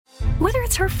Whether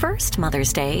it's her first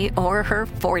Mother's Day or her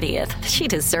 40th, she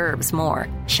deserves more.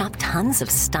 Shop tons of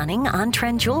stunning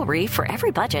on-trend jewelry for every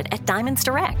budget at Diamonds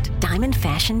Direct. Diamond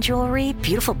fashion jewelry,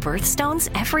 beautiful birthstones,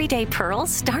 everyday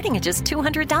pearls starting at just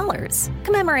 $200.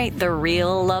 Commemorate the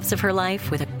real loves of her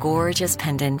life with a gorgeous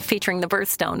pendant featuring the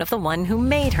birthstone of the one who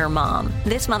made her mom.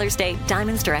 This Mother's Day,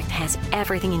 Diamonds Direct has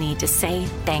everything you need to say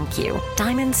thank you.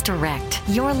 Diamonds Direct.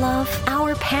 Your love,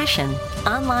 our passion.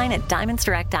 Online at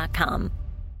diamondsdirect.com.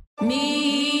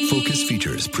 Focus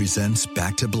Features presents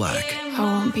Back to Black. I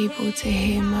want people to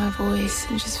hear my voice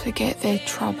and just forget their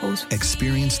troubles.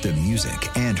 Experience the music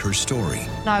and her story.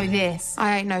 Know this,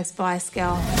 I ain't no Spice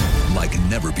Girl. Like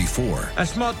never before.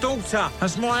 That's my daughter.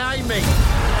 That's my Amy.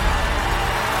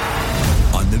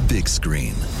 On the big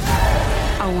screen.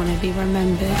 I want to be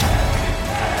remembered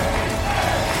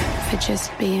for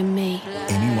just being me.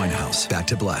 Amy Winehouse, Back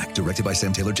to Black, directed by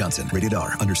Sam Taylor Johnson. Rated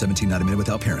R, under 17, not a minute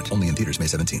without parent. Only in theaters May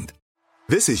 17th.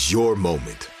 This is your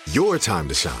moment, your time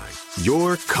to shine,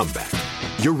 your comeback.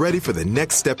 You're ready for the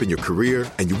next step in your career,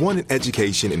 and you want an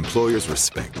education employers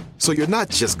respect. So you're not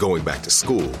just going back to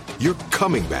school, you're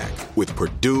coming back with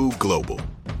Purdue Global.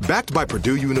 Backed by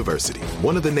Purdue University,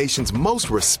 one of the nation's most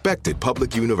respected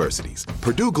public universities,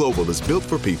 Purdue Global is built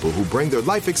for people who bring their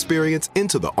life experience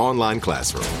into the online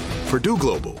classroom. Purdue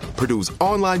Global, Purdue's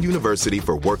online university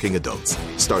for working adults.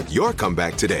 Start your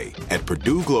comeback today at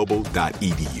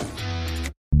purdueglobal.edu.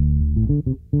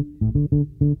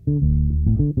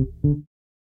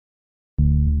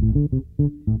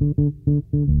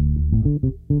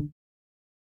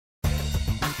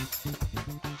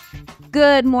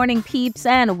 Good morning, peeps,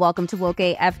 and welcome to Woke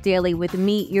AF Daily with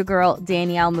me, your girl,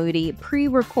 Danielle Moody,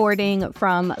 pre-recording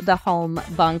from the home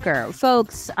bunker.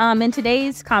 Folks, in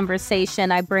today's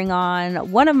conversation, I bring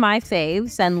on one of my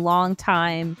faves and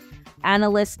longtime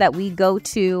analysts that we go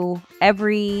to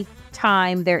every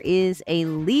time there is a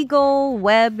legal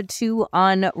web to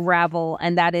unravel,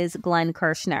 and that is Glenn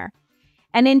Kirshner.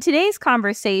 And in today's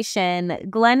conversation,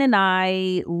 Glenn and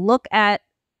I look at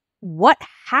what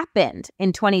happened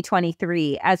in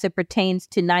 2023 as it pertains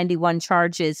to 91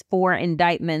 charges for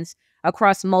indictments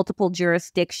across multiple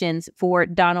jurisdictions for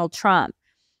Donald Trump.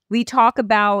 We talk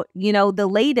about, the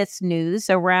latest news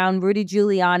around Rudy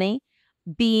Giuliani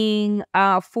being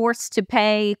forced to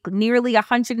pay nearly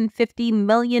 $150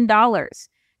 million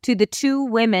to the two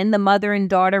women, the mother and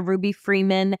daughter, Ruby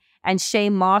Freeman and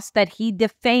Shay Moss, that he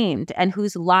defamed and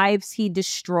whose lives he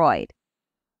destroyed.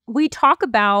 We talk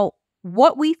about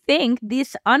what we think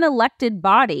this unelected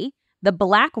body, the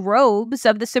black robes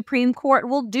of the Supreme Court,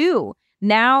 will do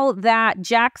now that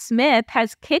Jack Smith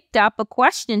has kicked up a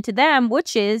question to them,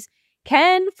 which is,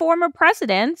 can former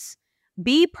presidents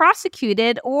be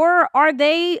prosecuted, or are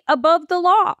they above the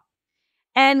law?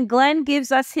 And Glenn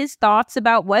gives us his thoughts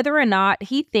about whether or not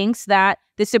he thinks that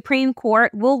the Supreme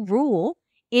Court will rule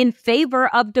in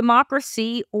favor of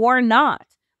democracy or not.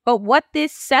 But what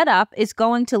this setup is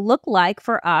going to look like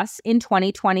for us in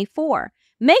 2024.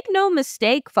 Make no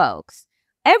mistake, folks,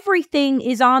 everything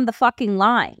is on the fucking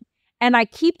line. And I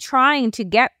keep trying to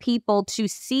get people to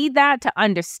see that, to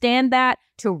understand that,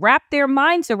 to wrap their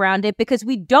minds around it, because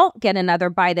we don't get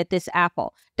another bite at this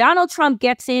apple. Donald Trump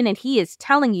gets in and he is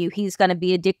telling you he's going to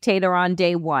be a dictator on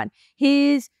day one.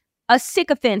 His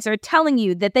sycophants are telling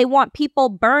you that they want people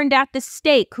burned at the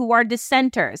stake who are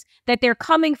dissenters, that they're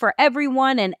coming for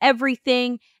everyone and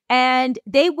everything, and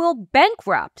they will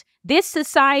bankrupt this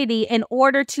society in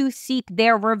order to seek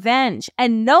their revenge.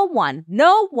 And no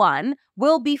one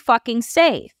will be fucking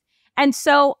safe. And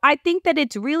so I think that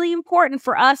it's really important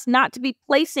for us not to be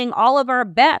placing all of our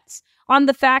bets on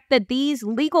the fact that these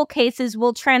legal cases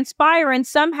will transpire and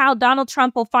somehow Donald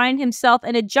Trump will find himself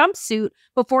in a jumpsuit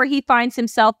before he finds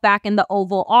himself back in the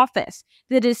Oval Office.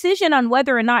 The decision on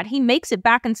whether or not he makes it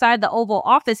back inside the Oval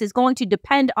Office is going to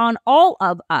depend on all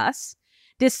of us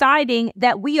deciding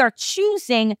that we are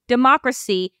choosing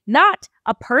democracy, not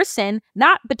a person,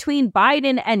 not between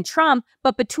Biden and Trump,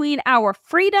 but between our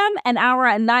freedom and our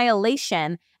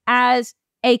annihilation as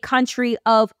a country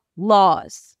of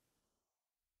laws.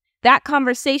 That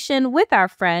conversation with our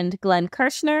friend Glenn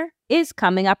Kirshner is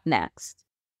coming up next.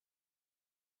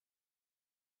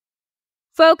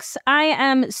 Folks, I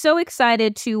am so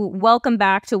excited to welcome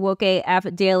back to Woke AF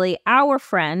Daily our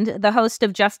friend, the host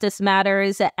of Justice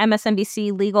Matters,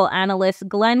 MSNBC legal analyst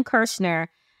Glenn Kirshner,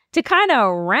 to kind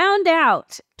of round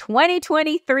out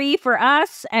 2023 for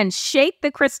us and shake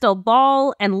the crystal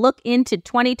ball and look into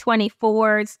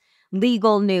 2024's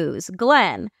legal news.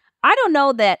 Glenn, I don't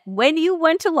know that when you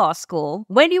went to law school,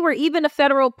 when you were even a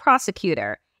federal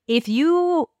prosecutor, if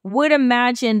you would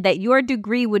imagine that your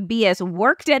degree would be as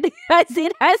worked at as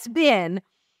it has been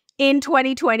in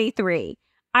 2023.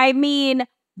 I mean,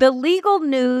 the legal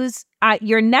news,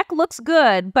 your neck looks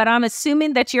good, but I'm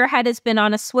assuming that your head has been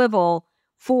on a swivel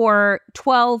for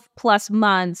 12 plus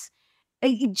months.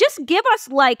 Just give us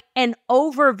like an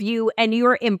overview and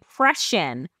your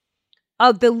impression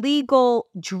of the legal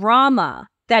drama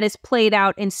that is played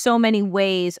out in so many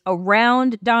ways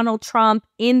around Donald Trump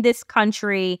in this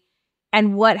country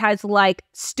and what has like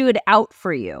stood out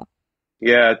for you.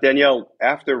 Yeah, Danielle,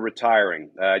 after retiring,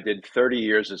 I did 30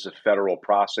 years as a federal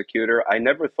prosecutor. I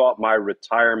never thought my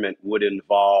retirement would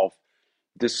involve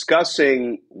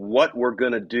discussing what we're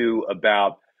going to do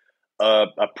about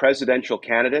a presidential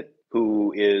candidate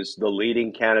who is the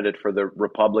leading candidate for the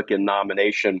Republican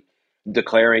nomination,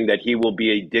 declaring that he will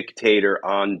be a dictator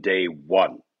on day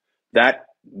one. That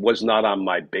was not on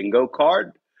my bingo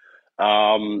card.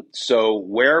 So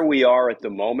where we are at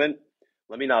the moment,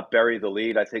 let me not bury the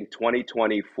lead. I think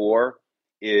 2024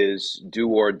 is do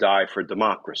or die for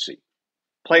democracy,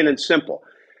 plain and simple.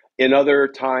 In other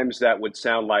times, that would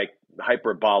sound like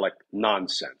hyperbolic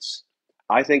nonsense.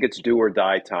 I think it's do or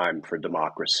die time for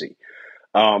democracy.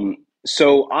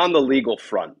 So on the legal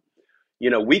front,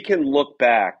 we can look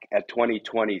back at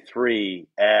 2023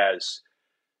 as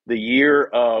the year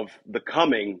of the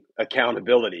coming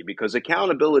accountability, because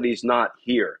accountability is not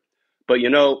here. But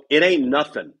it ain't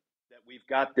nothing that we've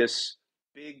got this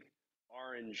big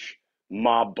orange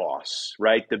mob boss,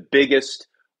 right? The biggest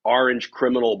orange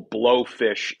criminal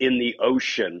blowfish in the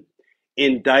ocean,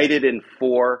 indicted in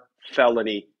 4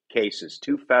 felony cases,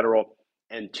 2 federal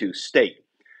and 2 state.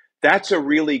 That's a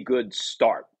really good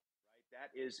start. That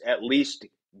is at least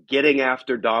getting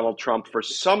after Donald Trump for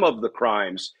some of the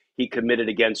crimes he committed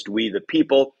against we, the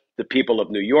people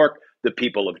of New York, the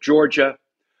people of Georgia.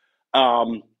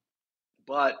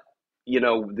 But,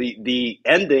 the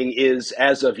ending is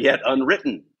as of yet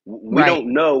unwritten. We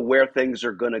don't know where things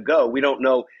are going to go. We don't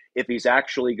know if he's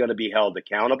actually going to be held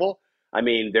accountable. I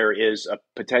mean, there is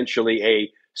potentially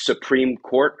a Supreme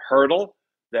Court hurdle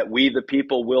that we, the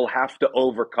people, will have to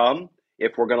overcome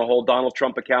if we're going to hold Donald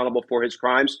Trump accountable for his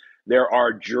crimes. There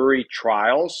are jury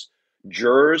trials.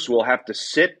 Jurors will have to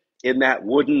sit in that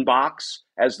wooden box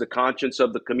as the conscience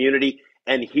of the community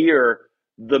and hear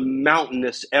the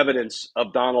mountainous evidence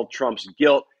of Donald Trump's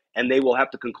guilt, and they will have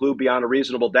to conclude beyond a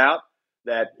reasonable doubt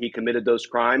that he committed those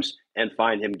crimes and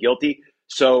find him guilty.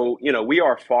 So, we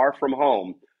are far from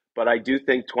home, but I do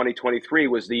think 2023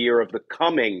 was the year of the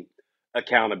coming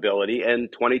accountability,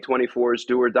 and 2024 is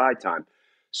do or die time.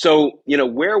 So,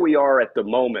 where we are at the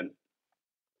moment,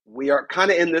 we are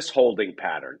kind of in this holding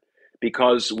pattern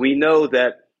because we know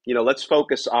that, let's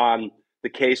focus on the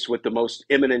case with the most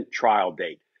imminent trial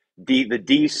date, the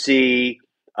DC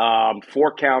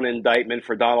 4-count indictment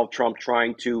for Donald Trump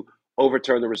trying to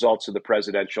overturn the results of the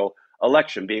presidential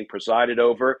election, being presided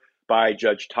over by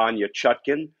Judge Tanya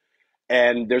Chutkan.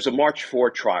 And there's a March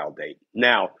 4 trial date.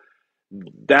 Now,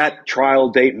 that trial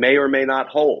date may or may not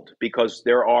hold because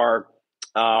there's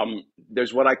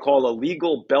what I call a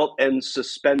legal belt and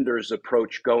suspenders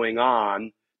approach going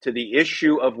on to the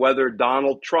issue of whether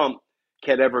Donald Trump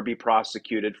can ever be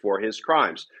prosecuted for his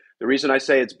crimes. The reason I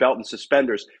say it's belt and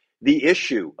suspenders, the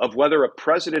issue of whether a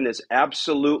president is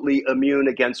absolutely immune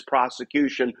against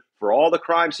prosecution for all the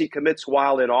crimes he commits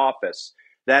while in office,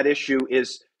 that issue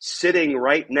is sitting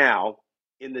right now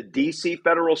in the DC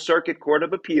Federal Circuit Court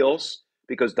of Appeals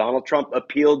because Donald Trump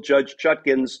appealed Judge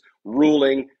Chutkan's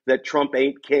ruling that Trump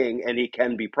ain't king and he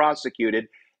can be prosecuted.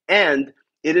 And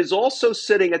it is also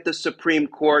sitting at the Supreme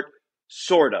Court,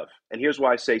 sort of. And here's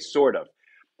why I say sort of.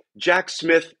 Jack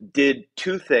Smith did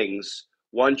 2 things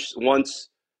once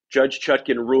Judge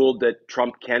Chutkan ruled that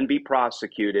Trump can be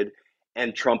prosecuted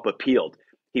and Trump appealed.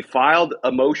 He filed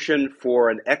a motion for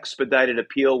an expedited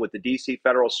appeal with the DC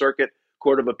Federal Circuit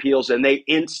Court of Appeals, and they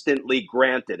instantly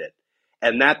granted it.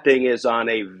 And that thing is on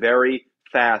a very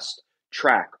fast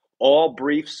track. All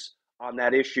briefs on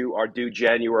that issue are due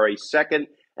January 2nd,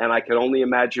 and I can only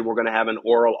imagine we're going to have an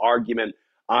oral argument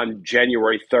on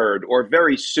January 3rd or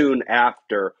very soon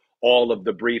after all of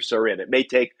the briefs are in. It may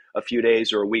take a few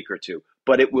days or a week or two,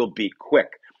 but it will be quick.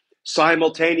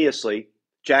 Simultaneously,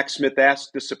 Jack Smith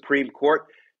asked the Supreme Court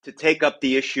to take up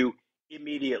the issue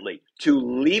immediately, to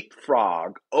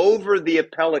leapfrog over the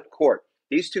appellate court.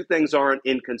 These 2 things aren't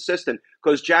inconsistent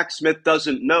because Jack Smith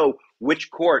doesn't know which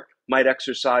court might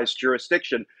exercise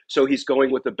jurisdiction. So he's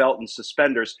going with the belt and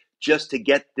suspenders just to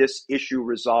get this issue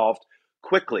resolved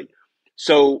quickly.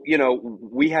 So,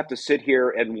 we have to sit here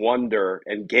and wonder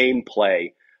and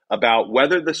gameplay about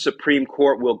whether the Supreme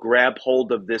Court will grab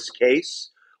hold of this case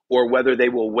or whether they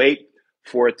will wait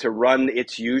for it to run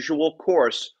its usual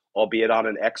course, albeit on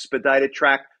an expedited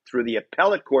track, through the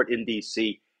appellate court in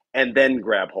D.C. and then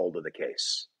grab hold of the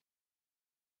case.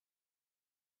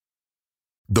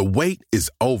 The wait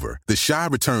is over. The Chi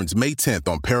returns May 10th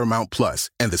on Paramount Plus,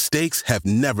 and the stakes have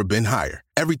never been higher.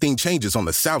 Everything changes on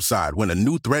the South Side when a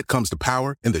new threat comes to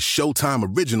power in the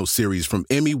Showtime original series from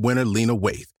Emmy winner Lena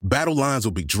Waithe. Battle lines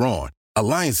will be drawn,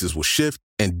 alliances will shift,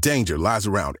 and danger lies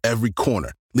around every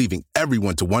corner, leaving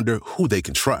everyone to wonder who they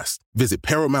can trust. Visit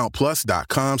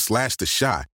ParamountPlus.com/The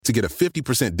Chi to get a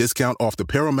 50% discount off the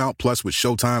Paramount Plus with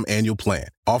Showtime annual plan.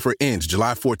 Offer ends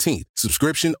July 14th.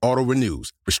 Subscription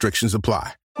auto-renews. Restrictions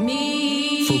apply.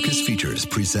 Focus Features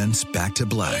presents Back to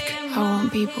Black. I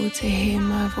want people to hear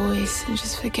my voice and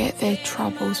just forget their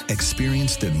troubles.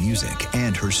 Experience the music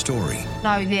and her story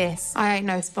Know this, I ain't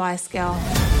no Spice Girl.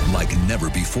 like never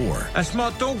before. That's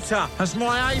my daughter. That's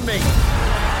my Amy.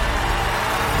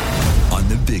 On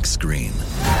the big screen.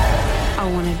 I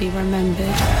want to be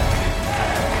remembered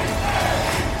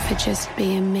for just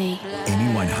being me.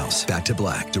 Amy Winehouse, Back to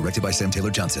Black, directed by Sam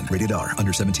Taylor Johnson. Rated R,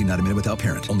 under 17, not a minute without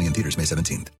parent. Only in theaters May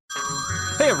 17th.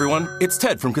 Hey everyone, it's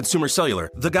Ted from Consumer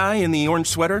Cellular, the guy in the orange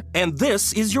sweater, and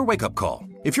this is your wake-up call.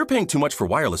 If you're paying too much for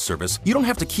wireless service, you don't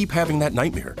have to keep having that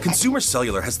nightmare. Consumer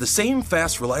Cellular has the same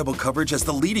fast, reliable coverage as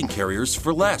the leading carriers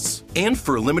for less. And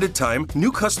for a limited time,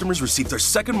 new customers receive their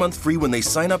second month free when they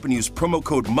sign up and use promo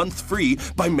code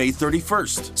MONTHFREE by May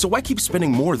 31st. So why keep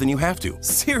spending more than you have to?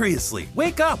 Seriously,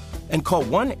 wake up and call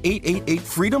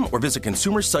 1-888-FREEDOM or visit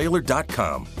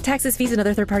consumercellular.com. Taxes, fees, and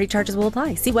other third-party charges will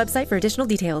apply. See website for additional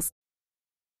details.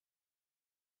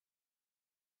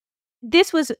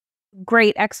 This was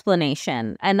great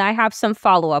explanation, and I have some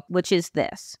follow-up, which is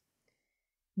this.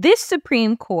 This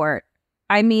Supreme Court,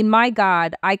 I mean, my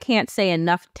God, I can't say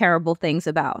enough terrible things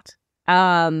about.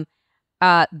 The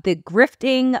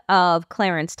grifting of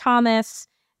Clarence Thomas,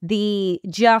 the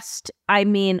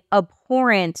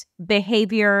abhorrent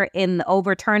behavior in the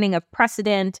overturning of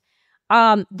precedent.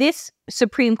 This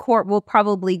Supreme Court will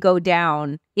probably go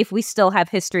down, if we still have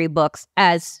history books,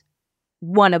 as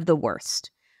one of the worst.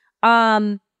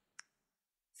 3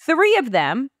 of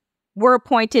them were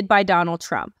appointed by Donald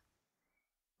Trump.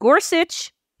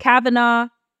 Gorsuch, Kavanaugh,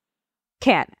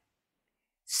 Cannon.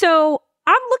 So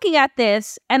I'm looking at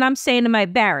this and I'm saying to my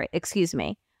Barrett,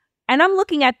 and I'm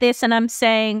looking at this and I'm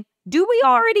saying, do we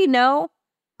already know,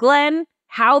 Glenn,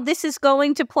 how this is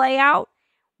going to play out?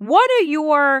 What are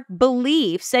your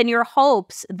beliefs and your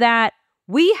hopes that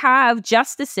we have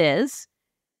justices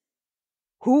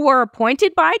who were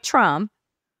appointed by Trump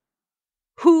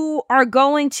who are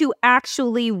going to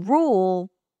actually rule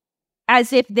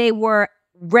as if they were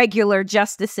regular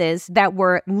justices that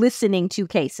were listening to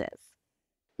cases?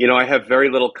 You know, I have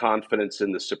very little confidence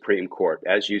in the Supreme Court.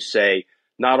 As you say,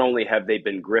 not only have they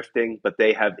been grifting, but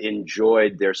they have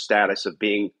enjoyed their status of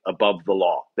being above the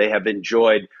law. They have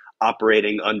enjoyed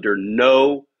operating under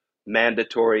no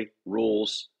mandatory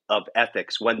rules of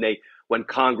ethics. When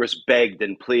Congress begged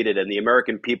and pleaded and the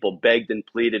American people begged and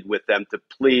pleaded with them to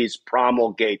please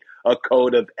promulgate a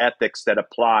code of ethics that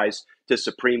applies to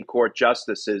Supreme Court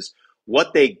justices,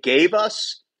 what they gave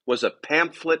us was a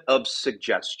pamphlet of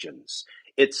suggestions.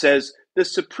 It says the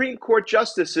Supreme Court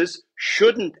justices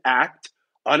shouldn't act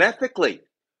unethically,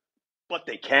 but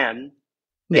they can.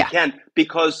 They can,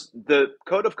 because the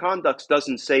Code of Conduct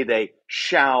doesn't say they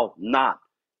shall not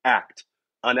act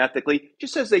unethically. It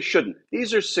just says they shouldn't.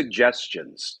 These are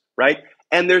suggestions, right?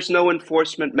 And there's no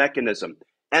enforcement mechanism,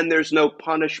 and there's no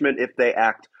punishment if they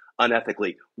act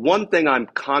unethically. One thing I'm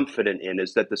confident in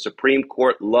is that the Supreme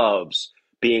Court loves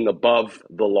being above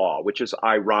the law, which is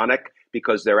ironic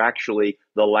because they're actually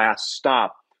the last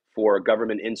stop for a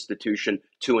government institution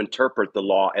to interpret the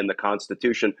law and the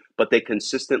Constitution, but they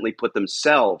consistently put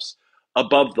themselves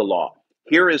above the law.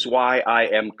 Here is why I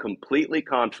am completely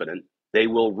confident they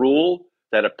will rule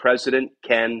that a president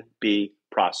can be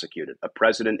prosecuted. A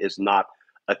president is not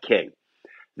a king.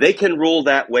 They can rule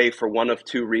that way for one of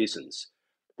 2 reasons: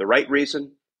 the right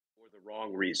reason or the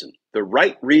wrong reason. The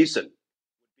right reason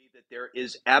would be that there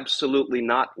is absolutely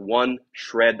not one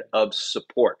shred of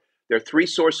support. There are 3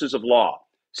 sources of law: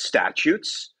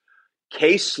 statutes,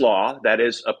 case law,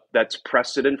 that's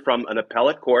precedent from an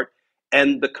appellate court,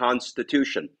 and the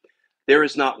Constitution. There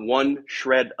is not one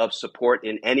shred of support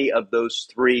in any of those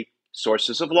 3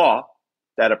 sources of law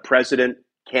that a president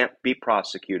can't be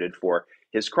prosecuted for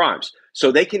his crimes.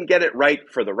 So they can get it right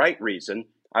for the right reason.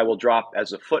 I will drop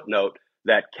as a footnote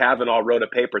that Kavanaugh wrote a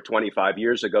paper 25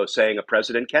 years ago saying a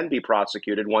president can be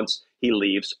prosecuted once he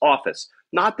leaves office.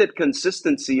 Not that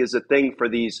consistency is a thing for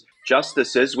these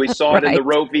justices. We saw it in the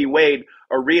Roe v. Wade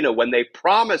arena when they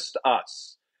promised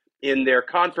us in their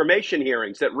confirmation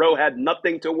hearings that Roe had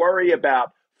nothing to worry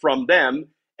about from them.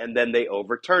 and then they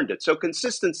overturned it. So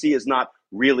consistency is not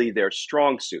really their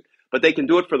strong suit, but they can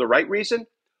do it for the right reason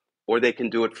or they can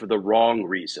do it for the wrong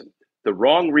reason. The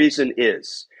wrong reason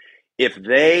is if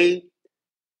they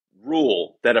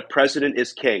rule that a president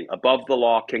is king, above the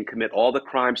law, can commit all the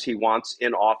crimes he wants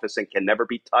in office and can never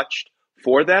be touched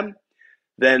for them,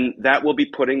 then that will be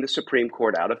putting the Supreme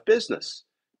Court out of business.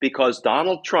 Because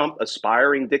Donald Trump,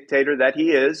 aspiring dictator that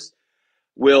he is,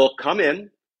 will come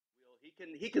in.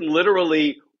 He can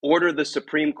literally order the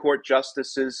Supreme Court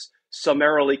justices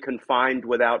summarily confined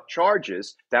without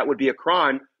charges. That would be a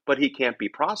crime, but he can't be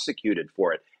prosecuted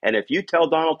for it. And if you tell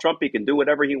Donald Trump he can do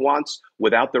whatever he wants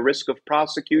without the risk of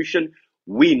prosecution,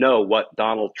 we know what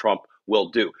Donald Trump will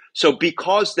do. So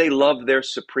because they love their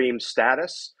supreme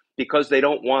status, because they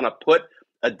don't want to put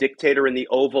a dictator in the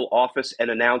Oval Office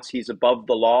and announce he's above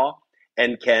the law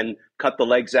and can cut the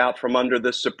legs out from under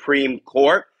the Supreme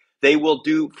Court, they will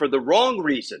do for the wrong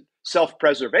reason,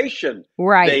 self-preservation.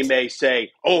 Right. They may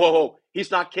say, oh, he's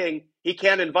not king. He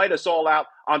can't invite us all out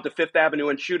onto Fifth Avenue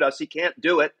and shoot us. He can't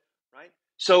do it. Right.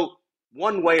 So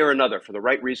one way or another, for the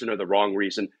right reason or the wrong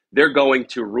reason, they're going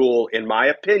to rule, in my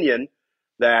opinion,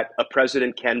 that a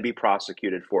president can be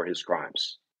prosecuted for his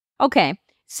crimes. Okay.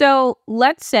 So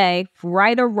let's say, for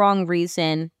right or wrong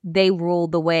reason, they rule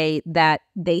the way that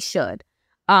they should,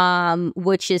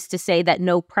 which is to say that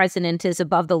no president is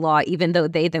above the law, even though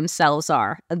they themselves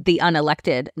are the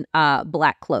unelected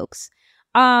black cloaks.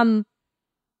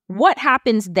 What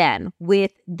happens then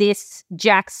with this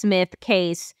Jack Smith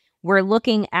case? We're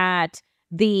looking at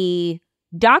the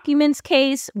documents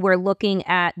case. We're looking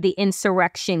at the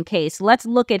insurrection case. Let's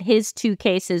look at his two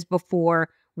cases before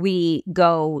we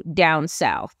go down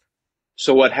south.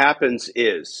 So what happens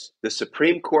is the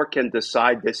Supreme Court can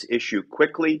decide this issue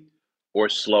quickly or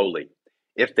slowly.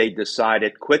 If they decide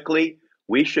it quickly,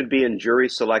 we should be in jury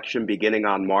selection beginning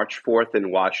on March 4th in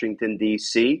Washington,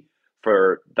 D.C.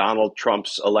 for Donald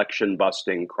Trump's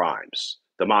election-busting crimes,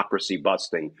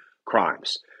 democracy-busting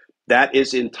crimes. That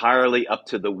is entirely up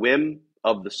to the whim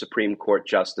of the Supreme Court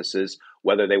justices,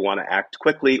 whether they want to act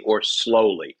quickly or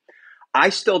slowly. I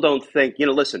still don't think,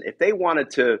 listen, if they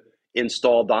wanted to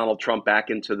install Donald Trump back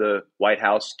into the White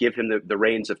House, give him the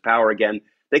reins of power again,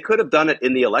 they could have done it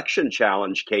in the election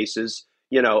challenge cases,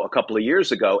 a couple of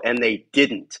years ago, and they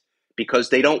didn't because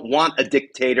they don't want a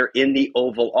dictator in the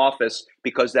Oval Office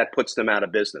because that puts them out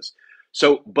of business.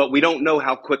 So, but we don't know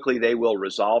how quickly they will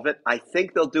resolve it. I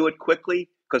think they'll do it quickly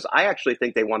because I actually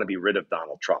think they want to be rid of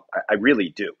Donald Trump. I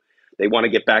really do. They want to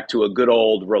get back to a good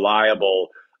old, reliable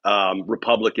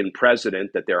Republican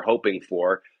president that they're hoping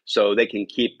for so they can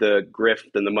keep the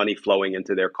grift and the money flowing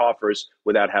into their coffers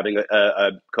without having a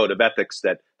code of ethics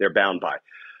that they're bound by.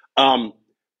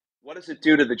 What does it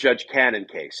do to the Judge Cannon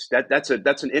case? That's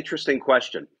an interesting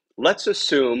question. Let's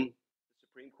assume the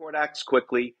Supreme Court acts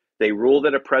quickly. They rule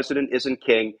that a president isn't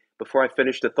king. Before I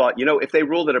finish the thought, if they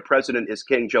rule that a president is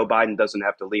king, Joe Biden doesn't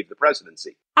have to leave the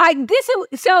presidency. This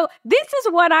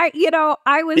is what I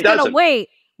was going to wait.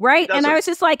 Right. And I was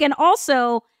just like, and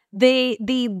also the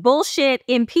bullshit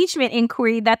impeachment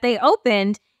inquiry that they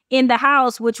opened in the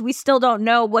House, which we still don't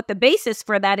know what the basis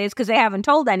for that is because they haven't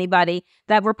told anybody,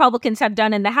 that Republicans have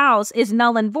done in the House, is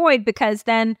null and void because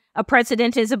then a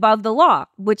president is above the law,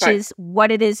 which is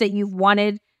what it is that you've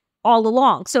wanted all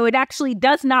along. So it actually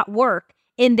does not work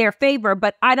in their favor.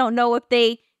 But I don't know if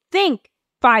they think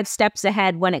 5 steps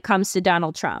ahead when it comes to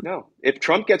Donald Trump. No. If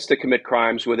Trump gets to commit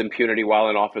crimes with impunity while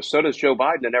in office, so does Joe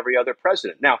Biden and every other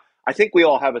president. Now, I think we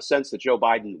all have a sense that Joe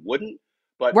Biden wouldn't,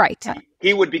 but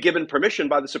he would be given permission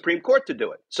by the Supreme Court to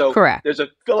do it. So There's a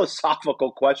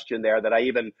philosophical question there that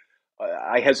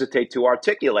I hesitate to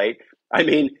articulate. I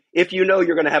mean, if you know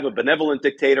you're going to have a benevolent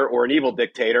dictator or an evil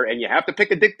dictator, and you have to pick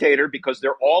a dictator because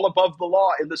they're all above the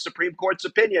law in the Supreme Court's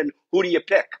opinion, who do you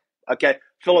pick? Okay,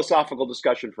 philosophical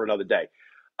discussion for another day.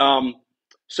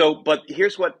 But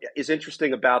here's what is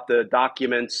interesting about the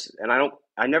documents, and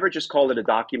I never just call it a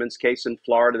documents case in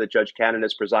Florida that Judge Cannon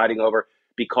is presiding over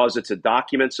because it's a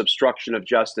documents obstruction of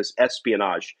justice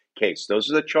espionage case. Those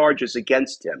are the charges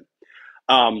against him.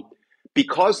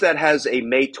 Because that has a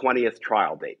May 20th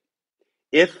trial date.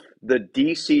 If the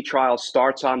DC trial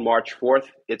starts on March 4th,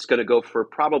 it's going to go for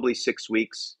probably 6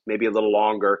 weeks, maybe a little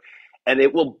longer, and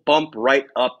it will bump right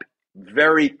up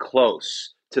very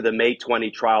close to the May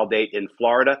 20 trial date in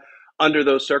Florida. Under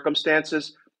those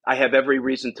circumstances, I have every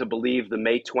reason to believe the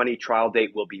May 20 trial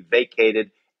date will be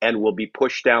vacated and will be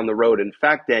pushed down the road. In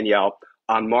fact, Danielle,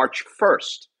 on March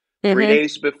 1st, 3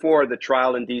 days before the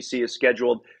trial in DC is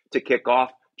scheduled to kick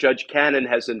off, Judge Cannon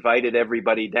has invited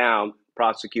everybody down,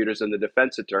 prosecutors and the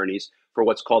defense attorneys, for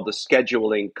what's called the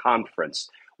scheduling conference.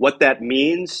 What that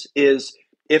means is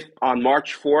if on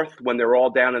March 4th, when they're all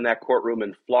down in that courtroom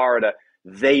in Florida,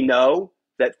 they know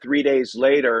that 3 days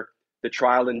later, the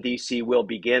trial in D.C. will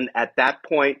begin, at that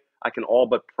point, I can all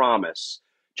but promise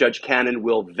Judge Cannon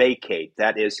will vacate,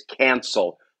 that is,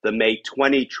 cancel the May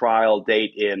 20 trial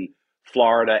date in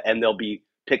Florida, and they'll be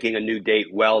picking a new date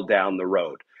well down the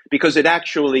road. Because it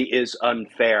actually is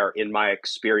unfair, in my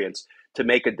experience, to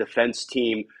make a defense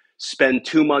team spend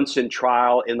 2 months in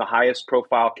trial in the highest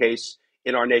profile case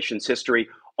in our nation's history,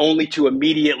 only to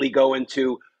immediately go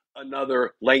into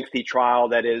another lengthy trial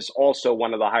that is also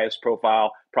one of the highest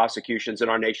profile prosecutions in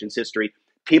our nation's history.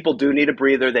 People do need a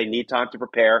breather. They need time to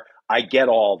prepare. I get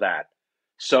all that.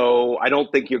 So I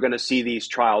don't think you're going to see these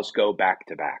trials go back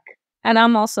to back. And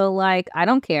I'm also like, I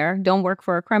don't care. Don't work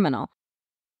for a criminal.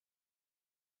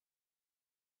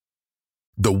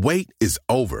 The wait is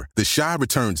over. The Chi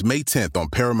returns May 10th on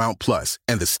Paramount Plus,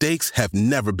 and the stakes have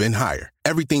never been higher.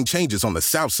 Everything changes on the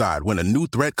South Side when a new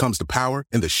threat comes to power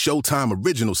in the Showtime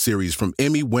original series from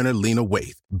Emmy winner Lena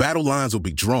Waithe. Battle lines will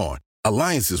be drawn,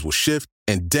 alliances will shift,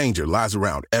 and danger lies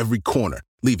around every corner,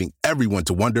 leaving everyone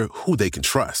to wonder who they can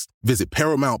trust. Visit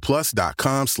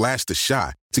ParamountPlus.com/The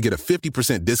Chi to get a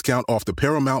 50% discount off the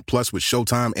Paramount Plus with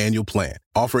Showtime annual plan.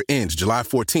 Offer ends July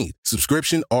 14th.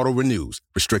 Subscription auto-renews.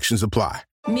 Restrictions apply.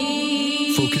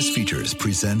 Focus Features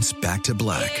presents Back to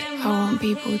Black. I want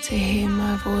people to hear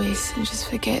my voice and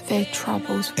just forget their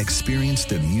troubles. Experience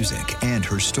the music and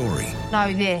her story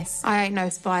Know this, I ain't no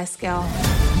Spice Girl.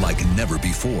 like never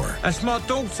before. That's my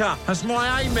daughter. That's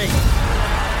my Amy.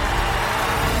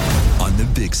 On the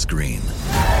big screen.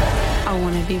 I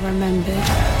want to be remembered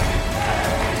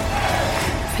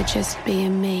for just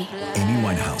being me. Amy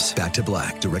Winehouse, Back to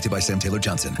Black, directed by Sam Taylor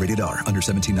Johnson. Rated R, under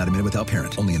 17, not a minute without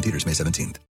parent. Only in theaters May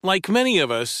 17th. Like many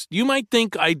of us, you might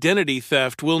think identity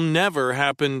theft will never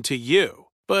happen to you.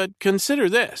 But consider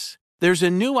this. There's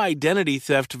a new identity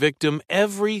theft victim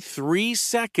every 3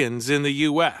 seconds in the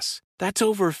U.S. That's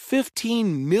over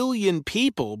 15 million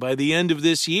people by the end of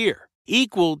this year,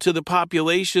 equal to the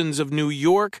populations of New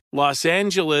York, Los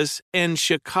Angeles, and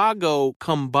Chicago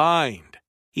combined.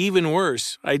 Even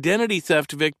worse, identity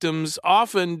theft victims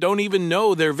often don't even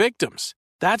know they're victims.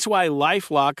 That's why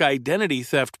LifeLock Identity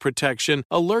Theft Protection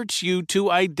alerts you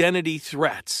to identity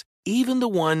threats, even the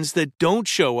ones that don't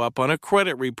show up on a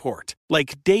credit report,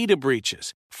 like data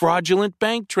breaches, fraudulent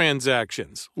bank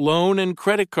transactions, loan and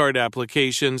credit card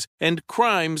applications, and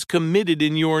crimes committed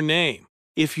in your name.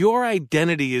 If your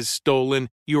identity is stolen,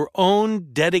 your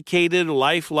own dedicated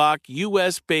LifeLock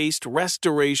U.S.-based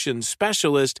restoration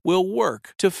specialist will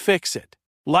work to fix it.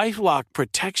 LifeLock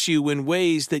protects you in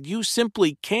ways that you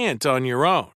simply can't on your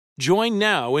own. Join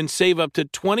now and save up to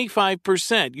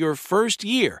 25% your first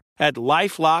year at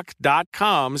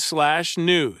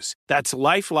LifeLock.com/news. That's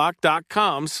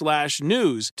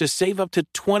LifeLock.com/news to save up to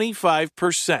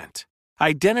 25%.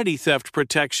 Identity theft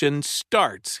protection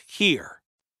starts here.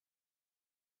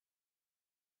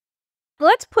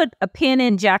 Let's put a pin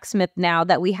in Jack Smith now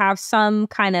that we have some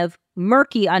kind of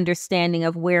murky understanding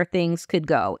of where things could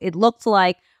go. It looks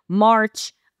like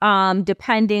March,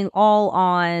 depending all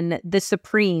on the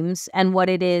Supremes and what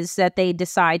it is that they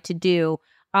decide to do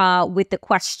with the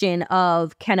question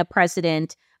of, can a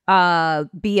president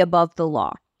be above the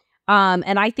law?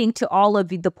 And I think to all of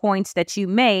the points that you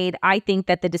made, I think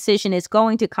that the decision is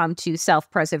going to come to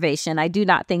self-preservation. I do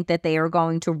not think that they are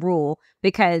going to rule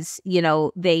because,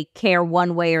 they care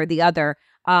one way or the other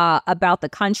about the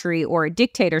country or a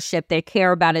dictatorship. They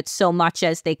care about it so much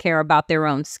as they care about their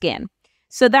own skin.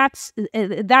 So that's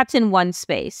in one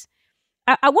space.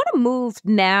 I want to move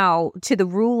now to the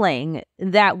ruling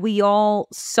that we all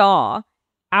saw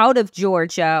out of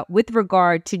Georgia with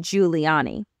regard to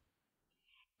Giuliani.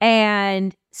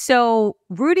 And so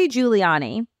Rudy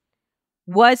Giuliani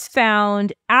was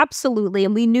found absolutely,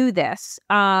 and we knew this,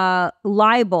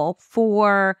 liable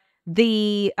for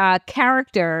the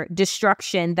character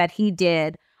destruction that he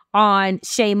did on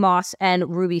Shay Moss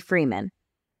and Ruby Freeman.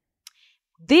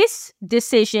 This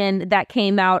decision that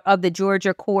came out of the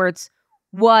Georgia courts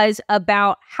was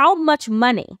about how much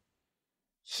money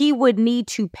he would need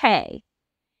to pay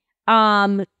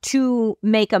to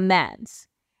make amends.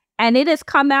 And it has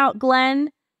come out,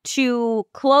 Glenn, to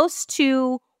close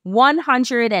to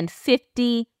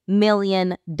 $150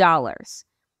 million.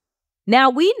 Now,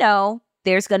 we know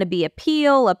there's going to be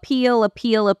appeal.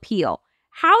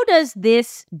 How does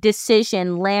this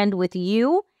decision land with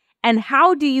you? And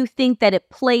how do you think that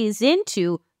it plays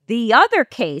into the other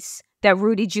case that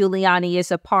Rudy Giuliani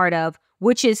is a part of,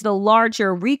 which is the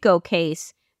larger RICO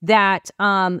case that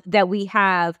we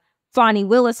have, Fani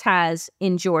Willis has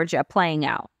in Georgia playing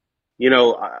out?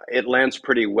 It lands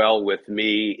pretty well with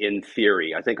me in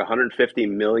theory. I think $150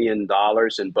 million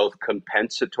in both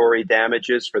compensatory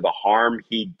damages for the harm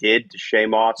he did to Shay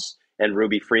Moss and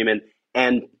Ruby Freeman,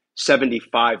 and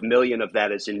 75 million of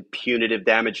that is in punitive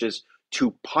damages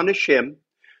to punish him,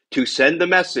 to send a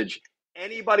message.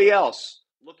 Anybody else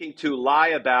looking to lie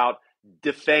about,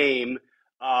 defame,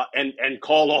 and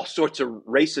call all sorts of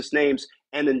racist names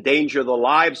and endanger the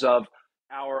lives of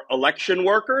our election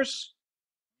workers,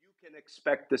 you can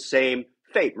expect the same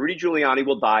fate. Rudy Giuliani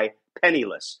will die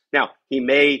penniless. Now, he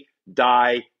may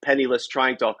die penniless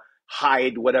trying to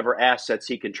hide whatever assets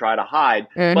he can try to hide,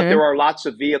 but there are lots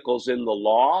of vehicles in the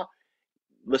law.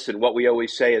 Listen, what we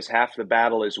always say is half the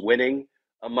battle is winning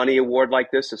a money award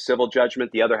like this, a civil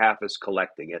judgment. The other half is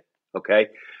collecting it, okay?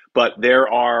 But there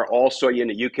are also,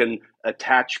 you can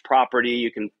attach property,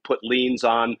 you can put liens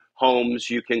on homes,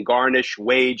 you can garnish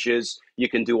wages, you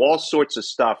can do all sorts of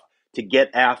stuff to get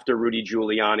after Rudy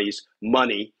Giuliani's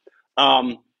money.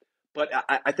 But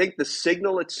I think the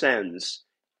signal it sends,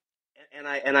 and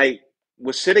I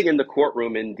was sitting in the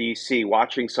courtroom in D.C.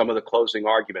 watching some of the closing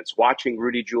arguments, watching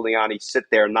Rudy Giuliani sit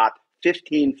there not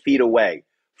 15 feet away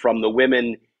from the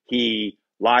women he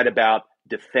lied about,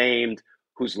 defamed,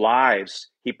 whose lives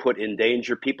he put in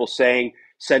danger, people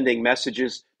sending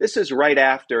messages. This is right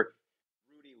after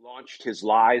Rudy launched his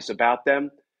lies about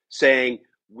them, saying,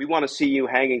 we want to see you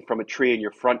hanging from a tree in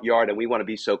your front yard, and we want to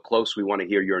be so close, we want to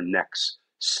hear your necks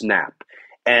snap.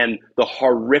 And the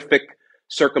horrific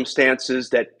circumstances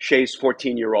that Shay's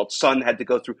 14-year-old son had to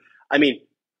go through. I mean,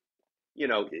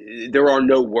 there are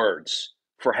no words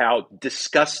for how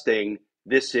disgusting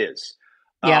this is.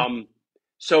 Yeah.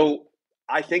 So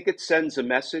I think it sends a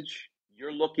message.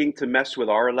 You're looking to mess with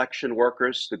our election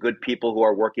workers, the good people who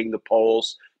are working the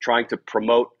polls, trying to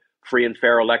promote free and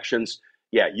fair elections.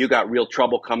 Yeah, you got real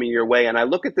trouble coming your way. And I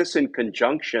look at this in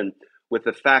conjunction with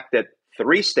the fact that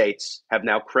 3 states have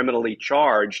now criminally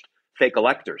charged fake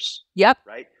electors. Yep.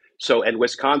 Right. So, and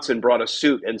Wisconsin brought a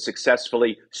suit and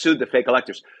successfully sued the fake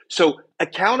electors. So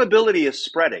accountability is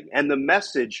spreading, and the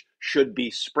message should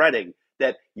be spreading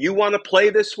that you want to play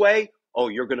this way. Oh,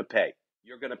 you're going to pay.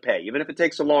 You're going to pay. Even if it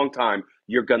takes a long time,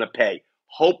 you're going to pay.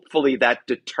 Hopefully that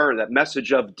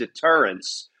message of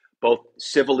deterrence, both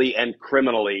civilly and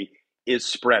criminally, is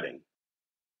spreading.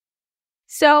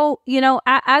 So,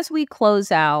 as we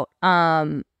close out, we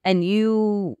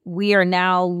are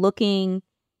now looking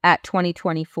at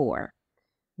 2024.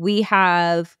 We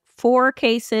have 4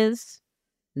 cases,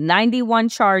 91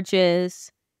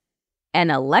 charges, an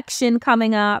election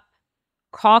coming up,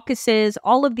 caucuses,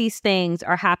 all of these things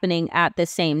are happening at the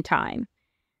same time.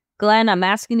 Glenn, I'm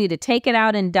asking you to take it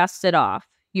out and dust it off,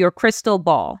 your crystal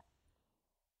ball.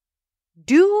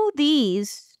 Do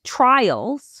these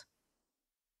trials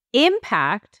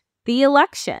impact the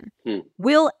election?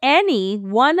 Will any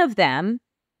one of them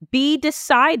be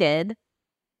decided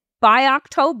by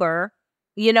October,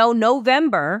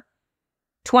 November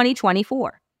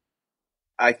 2024?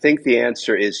 I think the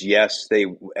answer is yes.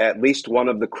 At least one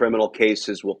of the criminal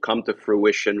cases will come to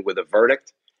fruition with a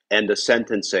verdict and a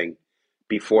sentencing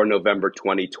before November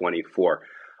 2024.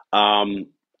 I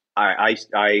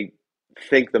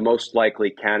think the most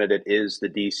likely candidate is the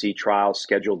DC trial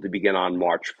scheduled to begin on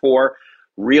March 4.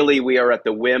 Really, we are at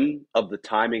the whim of the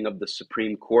timing of the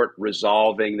Supreme Court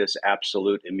resolving this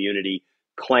absolute immunity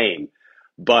claim.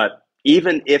 But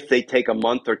even if they take a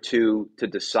month or two to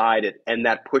decide it, and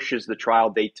that pushes the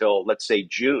trial date till, let's say,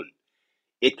 June,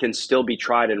 it can still be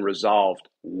tried and resolved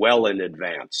well in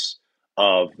advance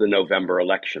of the November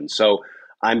election. So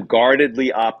I'm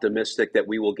guardedly optimistic that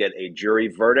we will get a jury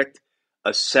verdict,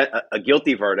 a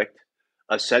guilty verdict,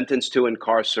 a sentence to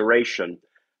incarceration.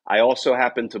 I also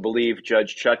happen to believe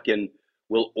Judge Chutkan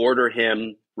will order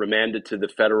him remanded to the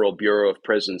Federal Bureau of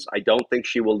Prisons. I don't think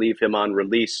she will leave him on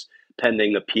release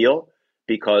pending appeal,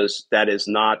 because that is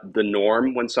not the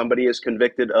norm when somebody is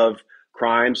convicted of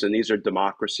crimes, and these are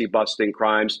democracy-busting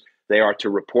crimes. They are to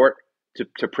report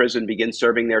to prison, begin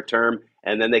serving their term,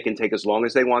 and then they can take as long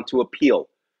as they want to appeal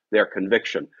their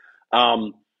conviction.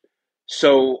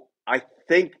 So I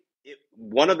think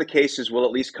one of the cases will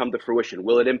at least come to fruition.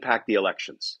 Will it impact the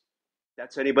elections?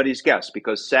 That's anybody's guess,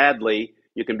 because sadly,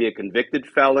 you can be a convicted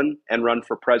felon and run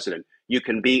for president. You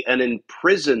can be an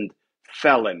imprisoned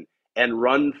felon and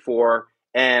run for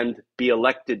and be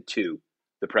elected to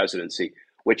the presidency,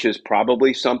 which is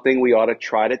probably something we ought to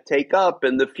try to take up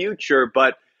in the future,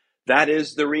 but that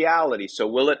is the reality. So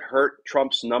will it hurt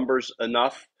Trump's numbers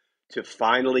enough to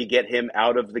finally get him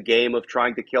out of the game of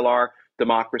trying to kill our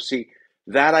democracy?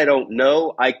 That I don't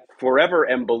know. I forever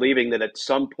am believing that at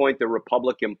some point the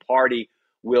Republican Party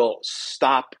will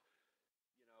stop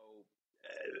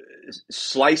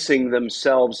slicing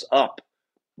themselves up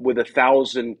with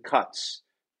 1,000 cuts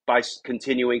by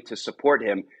continuing to support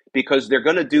him, because they're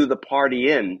going to do the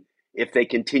party in if they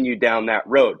continue down that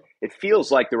road. It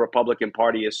feels like the Republican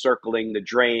Party is circling the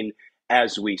drain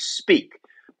as we speak.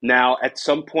 Now, at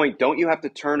some point, don't you have to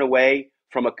turn away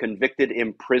from a convicted,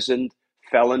 imprisoned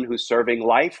felon who's serving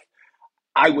life?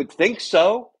 I would think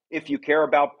so, if you care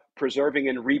about preserving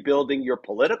and rebuilding your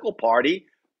political party.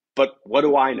 But what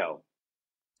do I know?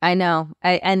 I know.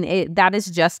 That is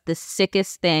just the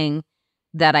sickest thing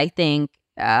that I think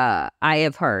I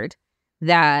have heard,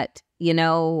 that,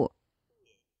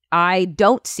 I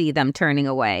don't see them turning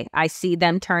away. I see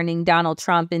them turning Donald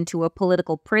Trump into a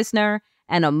political prisoner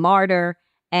and a martyr,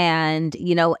 and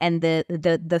and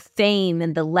the fame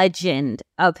and the legend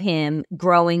of him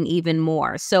growing even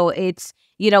more. So it's,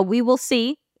 we will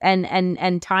see,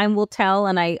 and time will tell.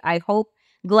 And I hope,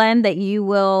 Glenn, that you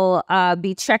will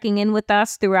be checking in with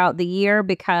us throughout the year,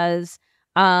 because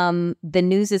the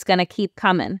news is going to keep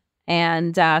coming,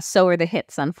 and so are the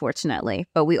hits, unfortunately.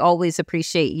 But we always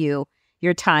appreciate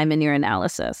your time and your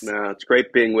analysis. No, it's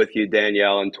great being with you,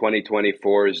 Danielle. And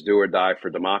 2024 is do or die for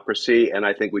democracy, and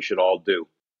I think we should all do.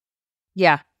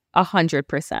 Yeah,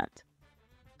 100%.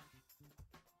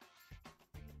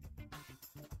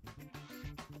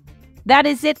 That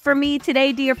is it for me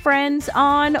today, dear friends,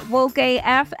 on Woke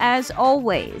AF. As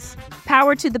always,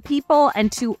 power to the people,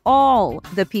 and to all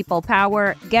the people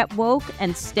power. Get woke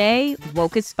and stay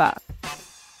woke as fuck.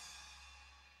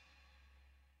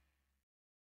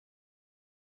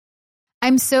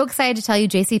 I'm so excited to tell you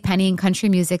JCPenney and country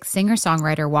music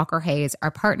singer-songwriter Walker Hayes are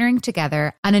partnering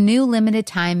together on a new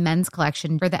limited-time men's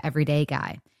collection for the everyday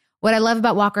guy. What I love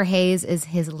about Walker Hayes is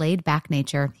his laid-back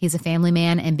nature. He's a family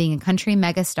man, and being a country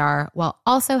megastar while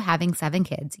also having 7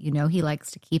 kids, he likes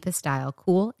to keep his style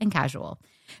cool and casual.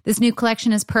 This new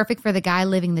collection is perfect for the guy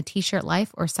living the t-shirt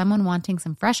life or someone wanting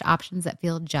some fresh options that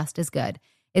feel just as good.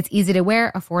 It's easy to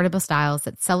wear, affordable styles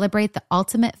that celebrate the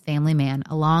ultimate family man,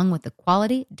 along with the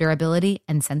quality, durability,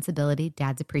 and sensibility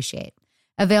dads appreciate.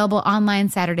 Available online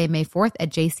Saturday, May 4th at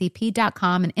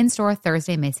jcp.com and in-store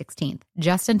Thursday, May 16th,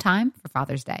 just in time for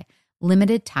Father's Day.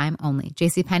 Limited time only.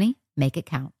 JCPenney, make it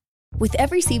count. With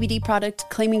every CBD product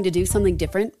claiming to do something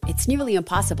different, it's nearly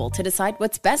impossible to decide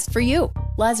what's best for you.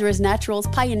 Lazarus Naturals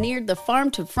pioneered the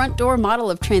farm-to-front-door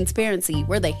model of transparency,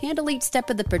 where they handle each step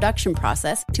of the production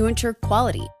process to ensure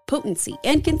quality, potency,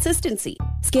 and consistency.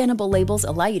 Scannable labels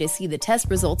allow you to see the test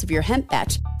results of your hemp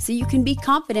batch, so you can be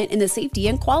confident in the safety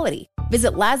and quality.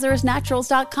 Visit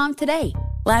LazarusNaturals.com today.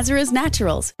 Lazarus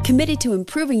Naturals, committed to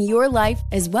improving your life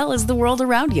as well as the world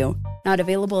around you. Not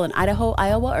available in Idaho,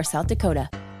 Iowa, or South Dakota.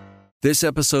 This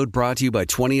episode brought to you by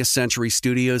 20th Century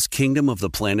Studios' Kingdom of the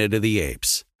Planet of the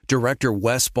Apes. Director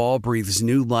Wes Ball breathes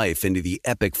new life into the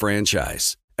epic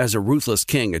franchise. As a ruthless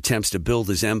king attempts to build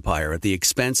his empire at the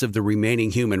expense of the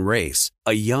remaining human race,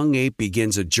 a young ape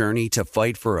begins a journey to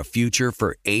fight for a future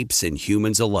for apes and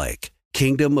humans alike.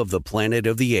 Kingdom of the Planet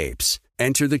of the Apes.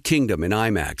 Enter the kingdom in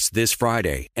IMAX this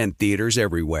Friday and theaters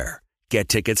everywhere. Get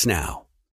tickets now.